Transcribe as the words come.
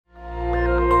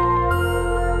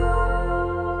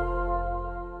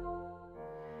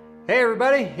Hey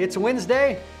everybody, it's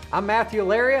Wednesday. I'm Matthew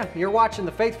Alaria. You're watching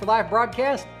the Faith for Life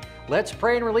broadcast. Let's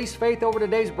pray and release faith over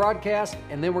today's broadcast,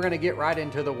 and then we're going to get right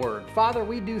into the Word. Father,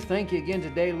 we do thank you again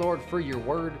today, Lord, for your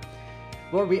Word.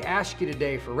 Lord, we ask you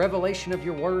today for revelation of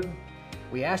your Word.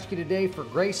 We ask you today for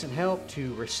grace and help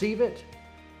to receive it,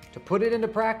 to put it into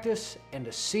practice, and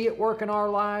to see it work in our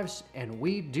lives, and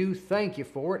we do thank you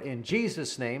for it. In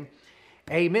Jesus' name,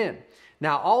 amen.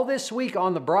 Now, all this week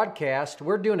on the broadcast,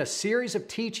 we're doing a series of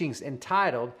teachings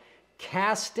entitled,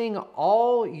 Casting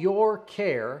All Your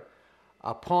Care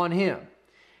Upon Him.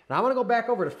 Now, I want to go back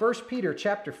over to 1 Peter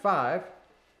chapter 5,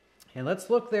 and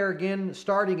let's look there again,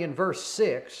 starting in verse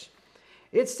 6.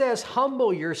 It says,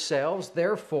 Humble yourselves,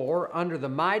 therefore, under the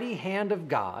mighty hand of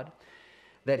God,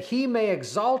 that He may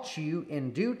exalt you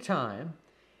in due time,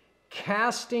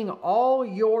 casting all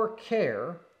your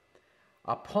care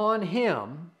upon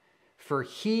Him, for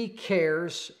He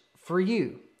cares for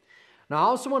you. Now, I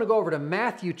also want to go over to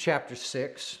Matthew chapter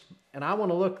 6, and I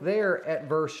want to look there at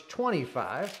verse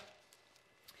 25.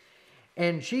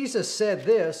 And Jesus said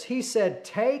this, He said,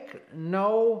 Take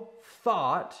no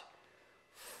thought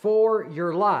for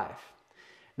your life.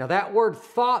 Now, that word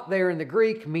thought there in the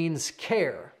Greek means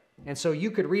care. And so you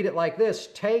could read it like this,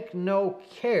 Take no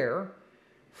care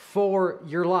for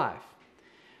your life.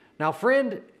 Now,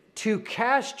 friend, to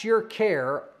cast your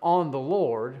care on the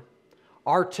Lord,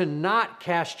 or to not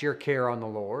cast your care on the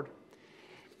Lord,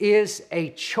 is a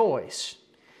choice.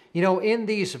 You know, in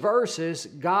these verses,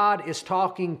 God is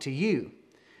talking to you.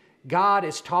 God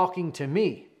is talking to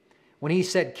me. When He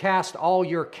said, cast all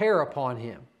your care upon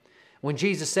Him. When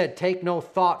Jesus said, take no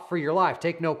thought for your life,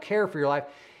 take no care for your life,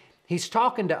 He's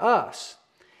talking to us.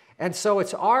 And so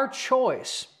it's our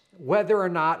choice whether or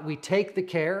not we take the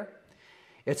care.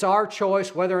 It's our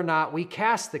choice whether or not we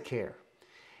cast the care.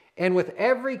 And with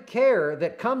every care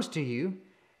that comes to you,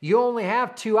 you only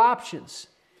have two options.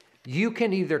 You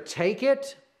can either take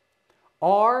it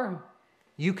or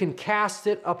you can cast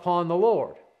it upon the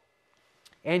Lord.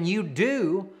 And you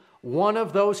do one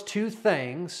of those two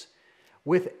things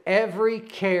with every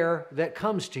care that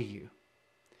comes to you.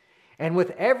 And with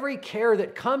every care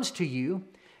that comes to you,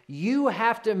 you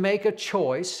have to make a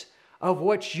choice of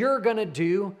what you're going to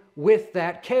do with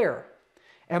that care.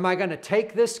 Am I going to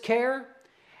take this care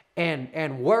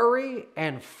and worry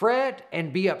and fret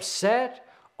and be upset?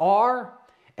 Or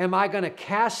am I going to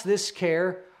cast this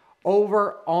care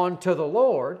over onto the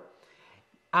Lord?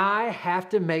 I have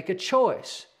to make a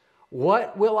choice.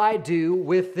 What will I do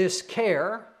with this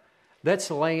care that's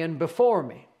laying before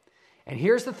me? And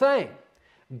here's the thing.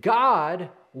 God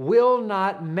will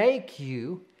not make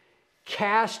you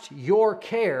cast your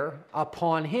care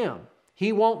upon Him.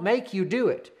 He won't make you do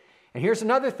it. And here's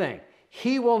another thing.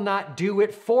 He will not do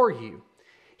it for you.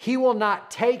 He will not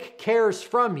take cares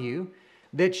from you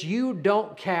that you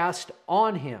don't cast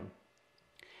on Him.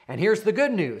 And here's the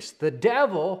good news. The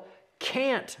devil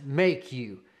can't make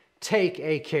you take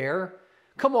a care.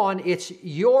 Come on, it's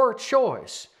your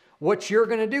choice what you're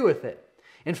going to do with it.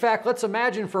 In fact, let's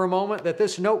imagine for a moment that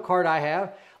this note card I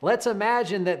have, let's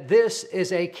imagine that this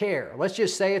is a care. Let's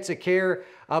just say it's a care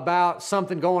about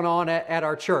something going on at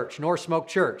our church, Northsmoke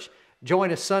Church.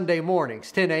 Join us Sunday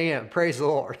mornings, 10 a.m. Praise the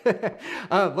Lord.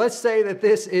 Let's say that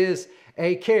this is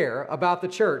a care about the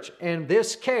church, and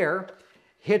this care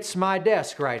hits my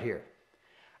desk right here.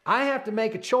 I have to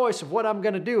make a choice of what I'm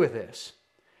going to do with this.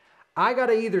 I got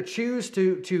to either choose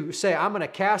to say, I'm going to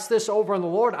cast this over on the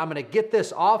Lord, I'm going to get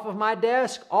this off of my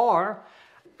desk, or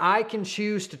I can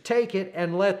choose to take it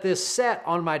and let this set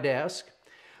on my desk.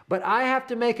 But I have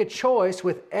to make a choice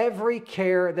with every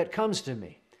care that comes to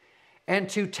me. And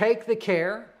to take the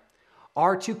care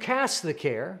or to cast the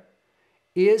care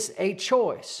is a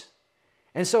choice.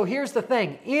 And so here's the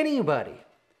thing. Anybody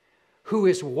who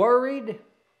is worried,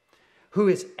 who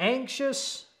is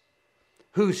anxious,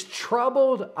 who's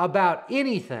troubled about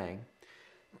anything,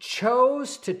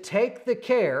 chose to take the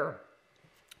care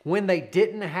when they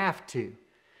didn't have to.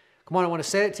 Come on, I want to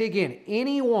say it to you again.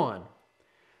 Anyone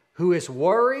who is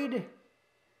worried,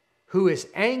 who is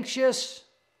anxious,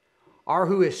 or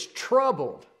who is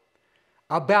troubled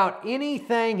about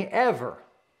anything ever,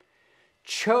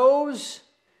 chose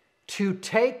to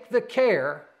take the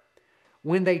care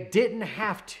when they didn't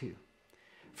have to.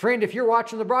 Friend, if you're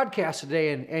watching the broadcast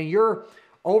today and you're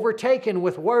overtaken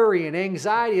with worry and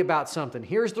anxiety about something,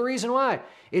 here's the reason why.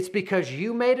 It's because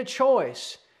you made a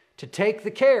choice to take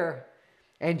the care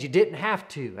and you didn't have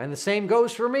to. And the same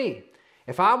goes for me.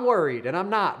 If I'm worried, and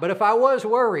I'm not, but if I was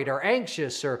worried or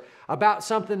anxious or about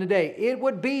something today, it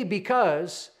would be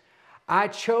because I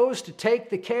chose to take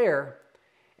the care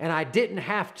and I didn't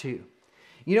have to.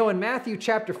 You know, in Matthew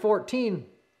chapter 14,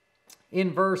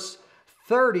 in verse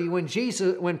 30,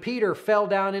 when Peter fell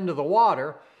down into the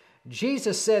water,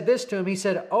 Jesus said this to him. He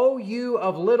said, "O you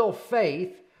of little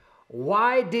faith,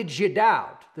 why did you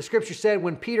doubt?" The scripture said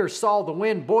when Peter saw the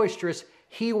wind boisterous,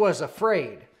 he was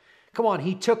afraid. Come on,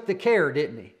 he took the care,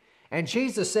 didn't he? And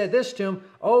Jesus said this to him,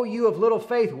 "O you of little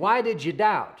faith, why did you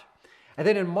doubt?" And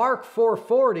then in Mark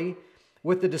 4:40,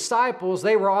 with the disciples,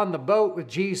 they were on the boat with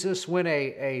Jesus when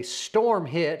a storm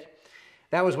hit.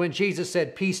 That was when Jesus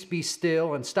said, "Peace, be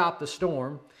still," and stopped the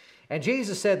storm. And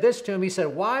Jesus said this to him. He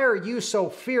said, "Why are you so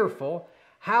fearful?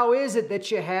 How is it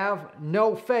that you have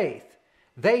no faith?"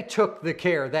 They took the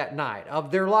care that night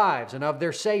of their lives and of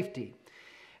their safety.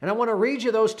 And I want to read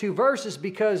you those two verses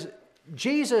because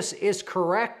Jesus is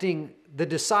correcting the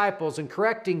disciples and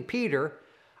correcting Peter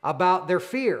about their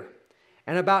fear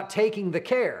and about taking the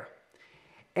care.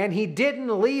 And he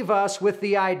didn't leave us with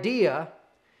the idea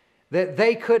that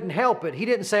they couldn't help it. He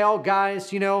didn't say, "Oh, guys,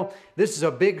 this is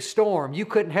a big storm. You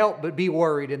couldn't help but be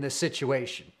worried in this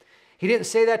situation." He didn't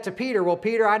say that to Peter. "Well,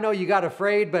 Peter, I know you got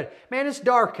afraid, but man, it's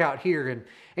dark out here. And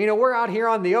we're out here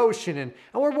on the ocean and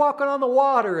we're walking on the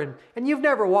water and you've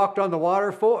never walked on the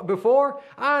water before.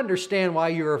 I understand why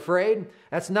you're afraid."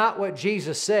 That's not what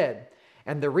Jesus said.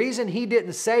 And the reason he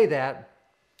didn't say that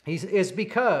is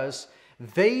because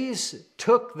these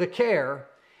took the care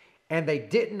and they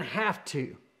didn't have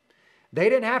to. They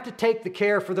didn't have to take the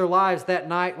care for their lives that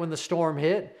night when the storm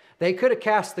hit. They could have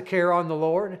cast the care on the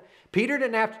Lord. Peter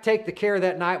didn't have to take the care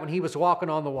that night when he was walking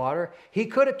on the water. He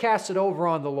could have cast it over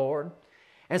on the Lord.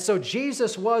 And so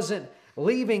Jesus wasn't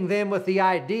leaving them with the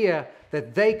idea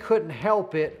that they couldn't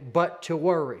help it but to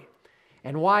worry.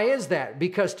 And why is that?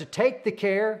 Because to take the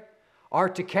care or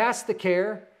to cast the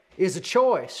care is a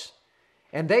choice.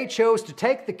 And they chose to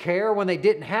take the care when they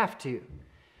didn't have to.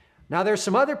 Now, there's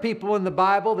some other people in the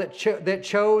Bible that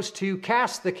chose to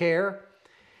cast the care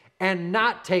and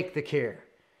not take the care.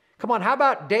 Come on, how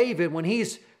about David when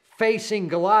he's facing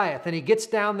Goliath and he gets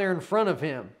down there in front of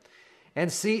him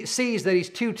and sees that he's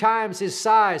 2 times his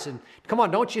size? And come on,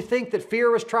 don't you think that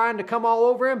fear was trying to come all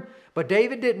over him? But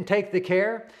David didn't take the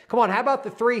care. Come on, how about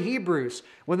the 3 Hebrews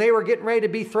when they were getting ready to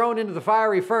be thrown into the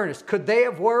fiery furnace? Could they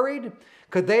have worried?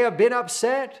 Could they have been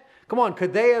upset? Come on,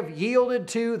 could they have yielded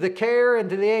to the care and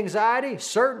to the anxiety?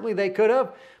 Certainly they could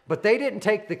have, but they didn't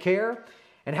take the care.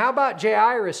 And how about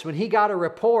Jairus when he got a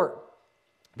report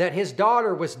that his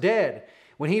daughter was dead?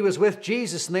 When he was with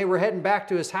Jesus and they were heading back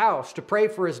to his house to pray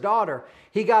for his daughter,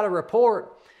 he got a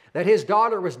report that his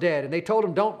daughter was dead. And they told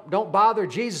him, don't bother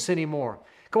Jesus anymore.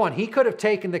 Come on, he could have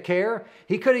taken the care.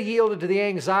 He could have yielded to the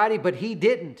anxiety, but he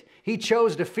didn't. He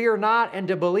chose to fear not and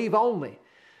to believe only.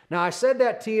 Now, I said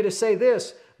that to you to say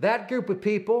this. That group of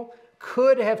people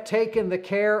could have taken the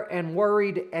care and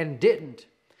worried and didn't.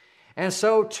 And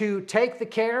so to take the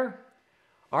care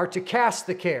or to cast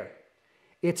the care,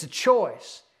 it's a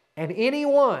choice. And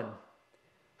anyone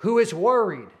who is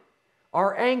worried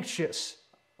or anxious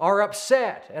or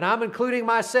upset, and I'm including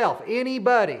myself,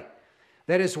 anybody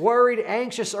that is worried,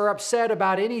 anxious, or upset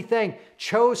about anything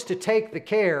chose to take the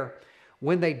care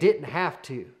when they didn't have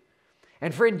to.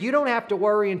 And friend, you don't have to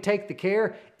worry and take the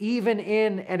care even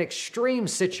in an extreme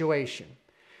situation.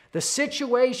 The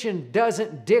situation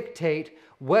doesn't dictate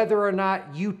whether or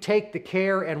not you take the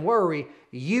care and worry.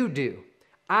 You do.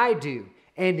 I do.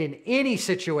 And in any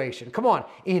situation, come on,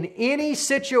 in any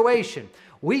situation,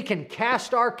 we can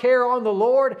cast our care on the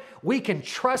Lord. We can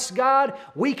trust God.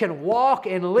 We can walk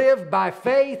and live by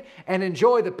faith and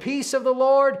enjoy the peace of the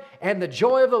Lord and the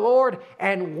joy of the Lord.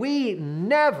 And we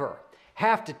never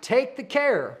have to take the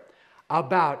care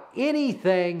about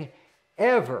anything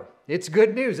ever. It's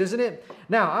good news, isn't it?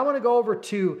 Now, I want to go over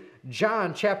to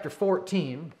John chapter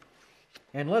 14.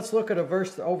 And let's look at a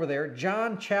verse over there.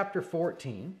 John chapter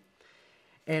 14.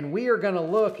 And we are going to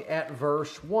look at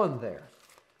verse 1 there.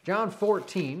 John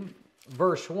 14,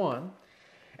 verse 1.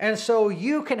 And so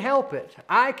you can help it.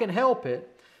 I can help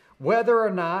it whether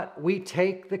or not we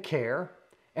take the care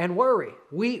and worry.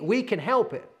 We can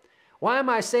help it. Why am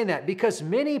I saying that? Because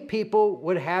many people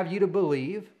would have you to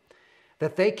believe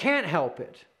that they can't help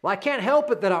it. Well, I can't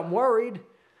help it that I'm worried.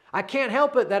 I can't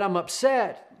help it that I'm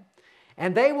upset.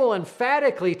 And they will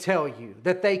emphatically tell you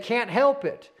that they can't help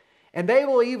it. And they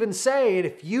will even say,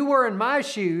 if you were in my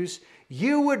shoes,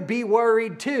 you would be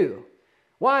worried too.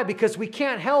 Why? Because we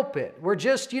can't help it. We're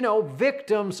just,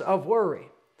 victims of worry.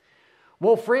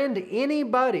 Well, friend,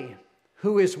 anybody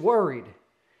who is worried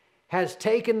has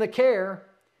taken the care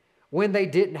when they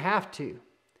didn't have to.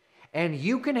 And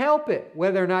you can help it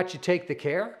whether or not you take the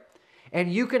care.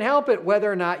 And you can help it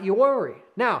whether or not you worry.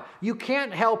 Now, you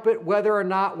can't help it whether or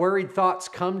not worried thoughts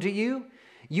come to you.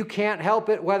 You can't help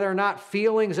it whether or not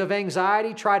feelings of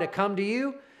anxiety try to come to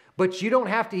you, but you don't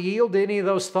have to yield to any of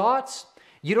those thoughts.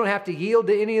 You don't have to yield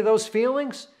to any of those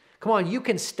feelings. Come on, you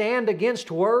can stand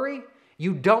against worry.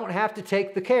 You don't have to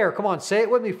take the care. Come on, say it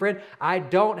with me, friend. I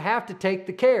don't have to take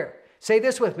the care. Say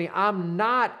this with me. I'm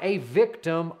not a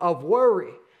victim of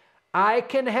worry. I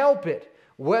can help it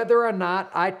whether or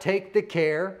not I take the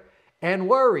care and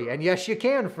worry. And yes, you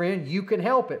can, friend. You can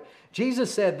help it.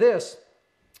 Jesus said this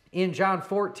in John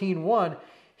 14:1.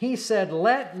 He said,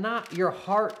 let not your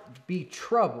heart be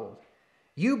troubled.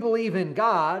 You believe in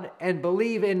God and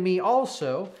believe in me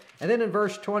also. And then in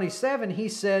verse 27, he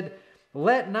said,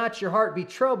 let not your heart be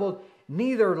troubled,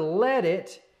 neither let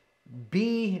it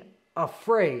be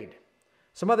afraid.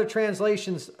 Some other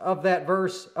translations of that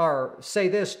verse say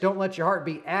this, don't let your heart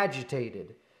be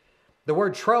agitated. The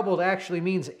word troubled actually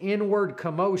means inward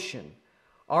commotion,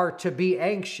 or to be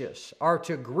anxious, or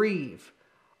to grieve,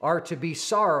 or to be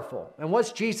sorrowful. And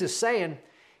what's Jesus saying?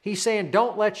 He's saying,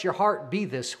 don't let your heart be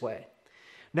this way.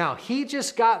 Now, he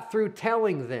just got through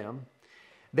telling them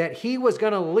that he was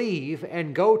going to leave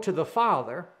and go to the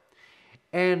Father,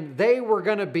 and they were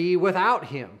going to be without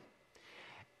him.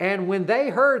 And when they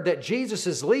heard that Jesus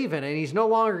is leaving and he's no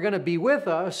longer going to be with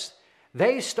us,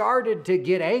 they started to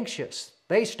get anxious.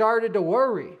 They started to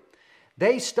worry.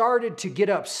 They started to get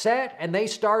upset, and they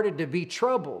started to be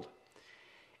troubled.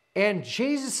 And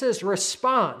Jesus'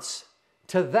 response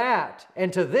to that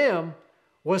and to them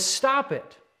was stop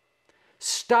it.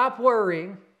 Stop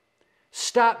worrying.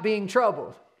 Stop being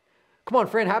troubled. Come on,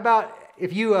 friend. How about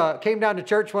if you came down to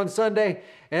church one Sunday,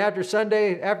 and after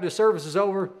the service is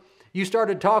over, you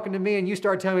started talking to me and you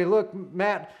started telling me, look,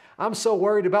 Matt, I'm so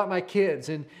worried about my kids,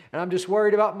 and I'm just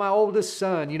worried about my oldest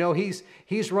son. You know, he's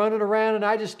running around and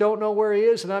I just don't know where he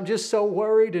is, and I'm just so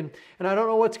worried, and I don't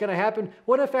know what's going to happen.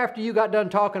 What if after you got done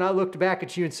talking, I looked back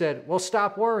at you and said, well,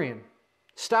 stop worrying.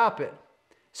 Stop it.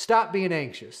 Stop being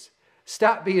anxious.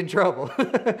 Stop being troubled.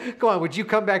 Come on, would you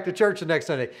come back to church the next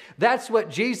Sunday? That's what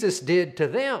Jesus did to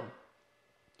them.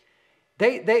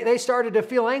 They started to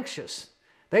feel anxious.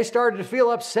 They started to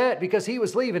feel upset because he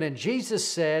was leaving, and Jesus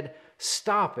said,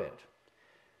 stop it.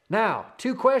 Now,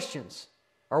 two questions.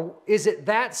 Is it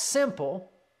that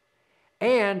simple,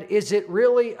 and is it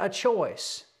really a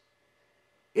choice?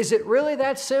 Is it really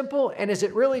that simple, and is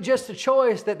it really just a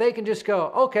choice that they can just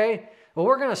go, okay, well,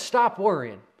 we're going to stop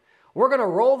worrying. We're going to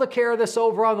roll the care of this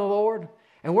over on the Lord,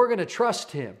 and we're going to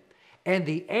trust him. And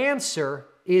the answer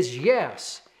is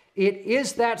yes. It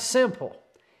is that simple,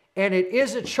 and it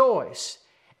is a choice.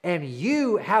 And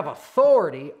you have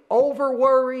authority over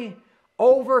worry,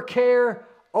 over care,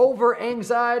 over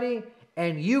anxiety,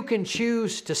 and you can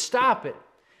choose to stop it.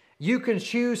 You can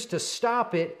choose to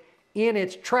stop it in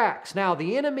its tracks. Now,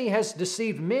 the enemy has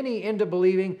deceived many into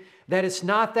believing that it's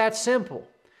not that simple.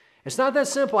 It's not that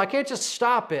simple. I can't just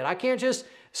stop it. I can't just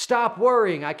stop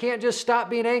worrying. I can't just stop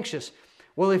being anxious.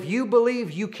 Well, if you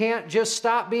believe you can't just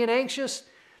stop being anxious,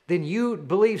 then you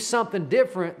believe something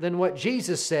different than what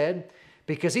Jesus said,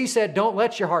 because he said, don't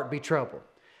let your heart be troubled.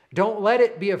 Don't let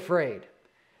it be afraid.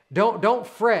 Don't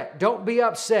fret. Don't be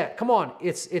upset. Come on.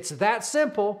 It's that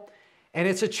simple, and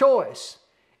it's a choice.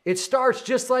 It starts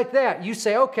just like that. You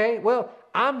say, okay, well,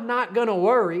 I'm not going to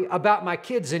worry about my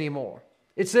kids anymore.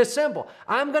 It's this simple.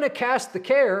 I'm going to cast the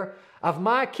care of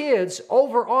my kids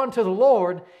over onto the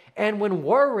Lord, and when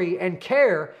worry and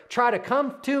care try to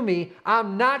come to me,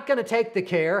 I'm not going to take the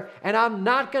care, and I'm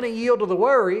not going to yield to the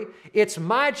worry. It's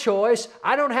my choice.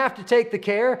 I don't have to take the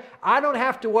care. I don't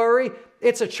have to worry.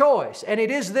 It's a choice, and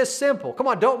it is this simple. Come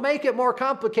on, don't make it more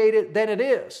complicated than it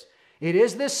is. It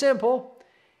is this simple,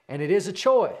 and it is a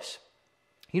choice.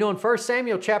 You know, in 1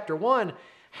 Samuel chapter 1,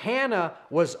 Hannah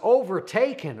was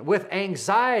overtaken with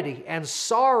anxiety and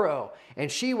sorrow,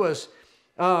 and she was,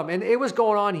 and it was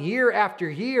going on year after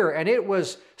year, and it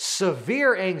was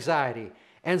severe anxiety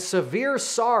and severe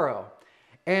sorrow.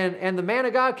 And the man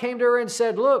of God came to her and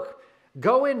said, look,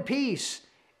 go in peace,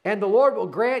 and the Lord will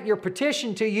grant your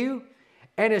petition to you.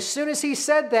 And as soon as he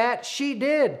said that, she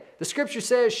did. The scripture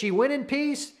says she went in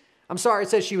peace. It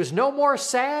says she was no more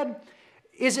sad.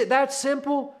 Is it that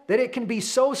simple that it can be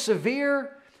so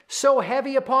severe, so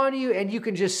heavy upon you, and you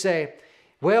can just say,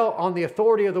 well, on the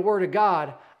authority of the Word of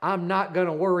God, I'm not going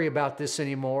to worry about this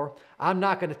anymore. I'm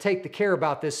not going to take the care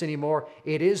about this anymore.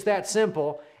 It is that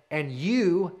simple, and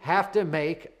you have to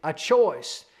make a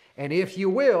choice. And if you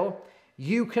will,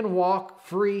 you can walk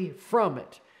free from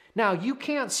it. Now, you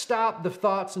can't stop the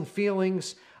thoughts and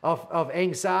feelings of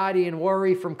anxiety and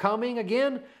worry from coming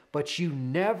again, but you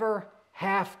never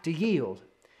have to yield.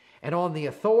 And on the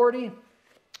authority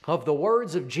of the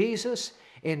words of Jesus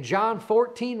In John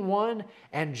 14:1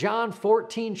 and John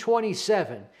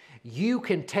 14:27, you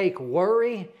can take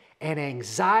worry and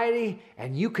anxiety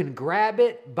and you can grab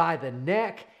it by the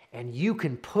neck and you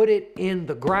can put it in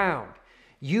the ground.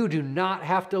 You do not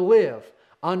have to live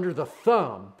under the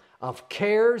thumb of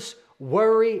cares,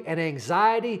 worry, and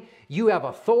anxiety. You have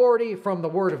authority from the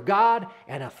Word of God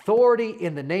and authority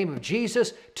in the name of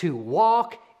Jesus to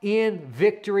walk in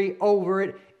victory over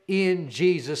it in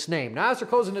Jesus' name. Now, as we're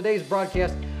closing today's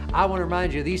broadcast, I want to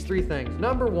remind you of these three things.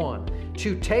 Number one,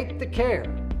 to take the care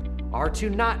or to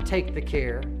not take the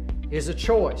care is a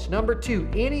choice. Number two,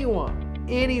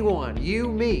 anyone, you,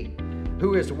 me,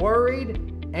 who is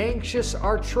worried, anxious,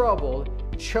 or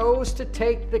troubled, chose to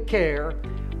take the care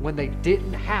when they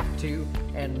didn't have to.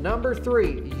 And number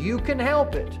three, you can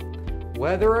help it.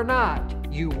 Whether or not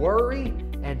you worry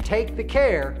and take the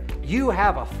care, you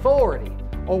have authority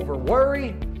over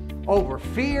worry, over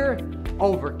fear,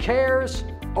 over cares,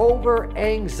 over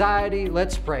anxiety.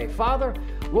 Let's pray. Father,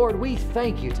 Lord, we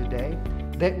thank you today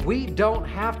that we don't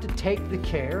have to take the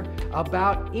care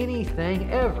about anything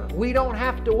ever. We don't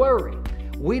have to worry.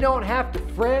 We don't have to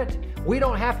fret. We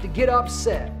don't have to get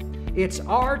upset. It's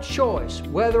our choice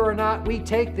whether or not we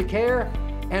take the care.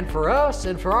 And for us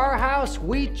and for our house,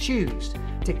 we choose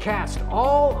to cast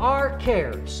all our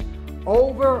cares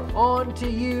over onto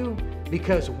you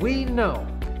because we know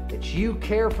that you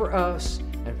care for us.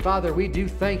 And Father, we do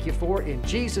thank you for it in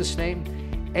Jesus' name.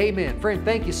 Amen. Friend,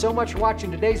 thank you so much for watching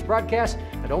today's broadcast.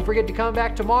 And don't forget to come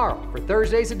back tomorrow for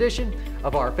Thursday's edition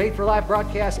of our Faith for Life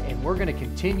broadcast. And we're going to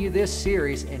continue this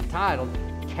series entitled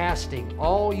Casting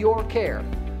All Your Care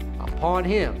Upon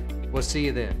Him. We'll see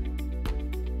you then.